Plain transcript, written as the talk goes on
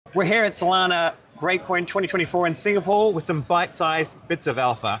We're here at Solana Breakpoint 2024 in Singapore with some bite-sized bits of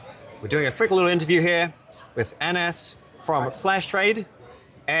alpha. We're doing a quick little interview here with Anas from FlashTrade,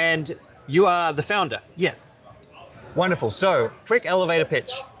 and you are the founder. Yes. Wonderful. So, quick elevator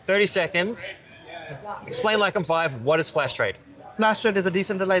pitch, 30 seconds. Explain like I'm five, what is FlashTrade? FlashTrade is a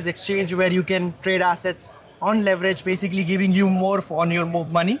decentralized exchange where you can trade assets on leverage, basically giving you more on your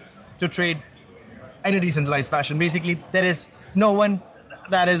money to trade in a decentralized fashion. Basically, there is no one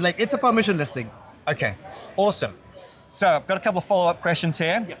that is like, it's a permissionless thing. Okay, awesome. So I've got a couple of follow-up questions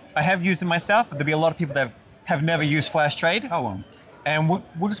here. Yeah. I have used it myself, but there'll be a lot of people that have never used FlashTrade. How long? And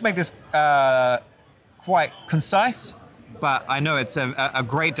we'll just make this quite concise, but I know it's a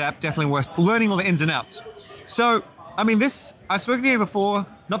great app, definitely worth learning all the ins and outs. So, I mean, I've spoken to you before,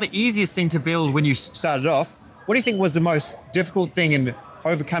 not the easiest thing to build when you started off. What do you think was the most difficult thing in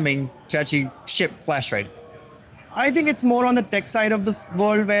overcoming to actually ship FlashTrade? I think it's more on the tech side of the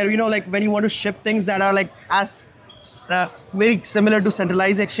world where, you know, like when you want to ship things that are like as very similar to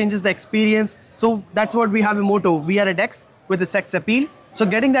centralized exchanges, the experience. So that's what we have a motto. We are a DEX with a sex appeal. So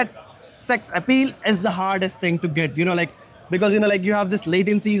getting that sex appeal is the hardest thing to get, you know, like, because, you know, like you have this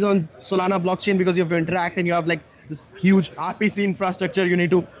latencies on Solana blockchain because you have to interact and you have like this huge RPC infrastructure. You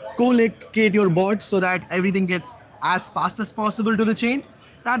need to co-locate your bots so that everything gets as fast as possible to the chain.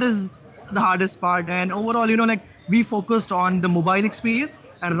 That is the hardest part. And overall, you know, like we focused on the mobile experience.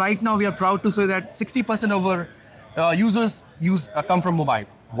 And right now we are proud to say that 60% of our users come from mobile.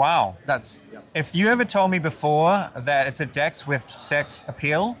 Wow. That's... If you ever told me before that it's a DEX with sex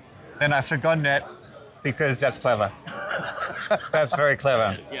appeal, then I've forgotten it because that's clever. That's very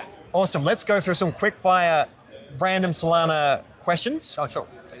clever. Yeah. Awesome. Let's go through some quick-fire random Solana questions. Oh, sure.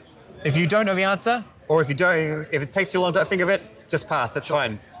 If you don't know the answer, or if it takes too long to think of it, just pass. That's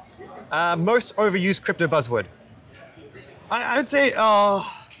fine. Most overused crypto buzzword. I would say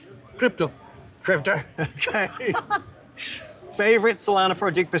crypto. Crypto. Okay. Favorite Solana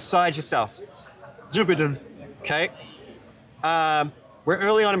project besides yourself? Jupiter. Okay. We're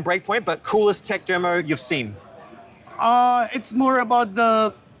early on in Breakpoint, but coolest tech demo you've seen? It's more about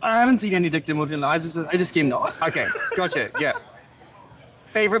I haven't seen any tech demo till now. I just came now. Okay, gotcha. Yeah.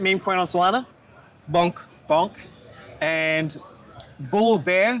 Favorite meme coin on Solana? Bonk. Bonk. And bull or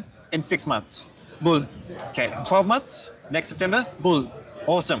bear in 6 months? Bull. Okay, 12 months? Next September? Bull.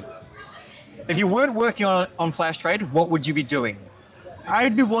 Awesome. If you weren't working on FlashTrade, what would you be doing?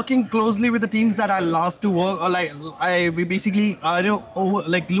 I'd be working closely with the teams that I love to work. Or like we basically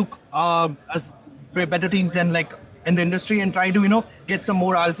look as better teams and like in the industry and try to get some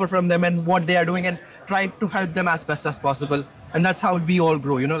more alpha from them and what they are doing and try to help them as best as possible. And that's how we all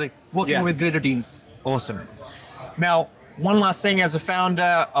grow. Like working with greater teams. Awesome. Now, one last thing, as a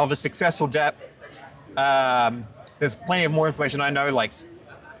founder of a successful DApp, there's plenty of more information I know. Like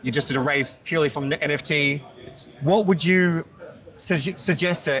you just did a raise purely from the NFT. What would you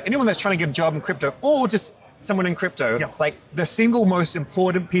suggest to anyone that's trying to get a job in crypto or just someone in crypto, like the single most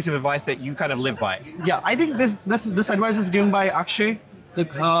important piece of advice that you kind of live by? Yeah, I think this advice is given by Akshay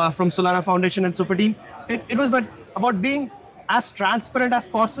from Solana Foundation and Super Team. It was about being as transparent as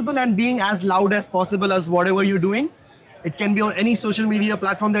possible and being as loud as possible as whatever you're doing. It can be on any social media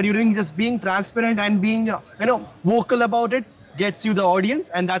platform that you're doing. Just being transparent and being vocal about it gets you the audience,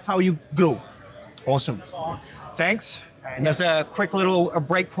 and that's how you grow. Awesome. Thanks. That's a quick little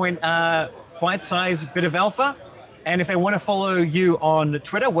Breakpoint bite-sized bit of alpha. And if they want to follow you on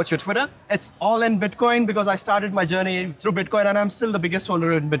Twitter, what's your Twitter? It's all in Bitcoin because I started my journey through Bitcoin and I'm still the biggest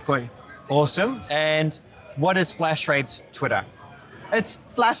holder in Bitcoin. Awesome. And what is FlashTrade's Twitter? It's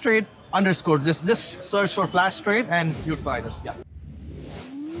FlashTrade_. Just search for FlashTrade and you'll find us. Yeah.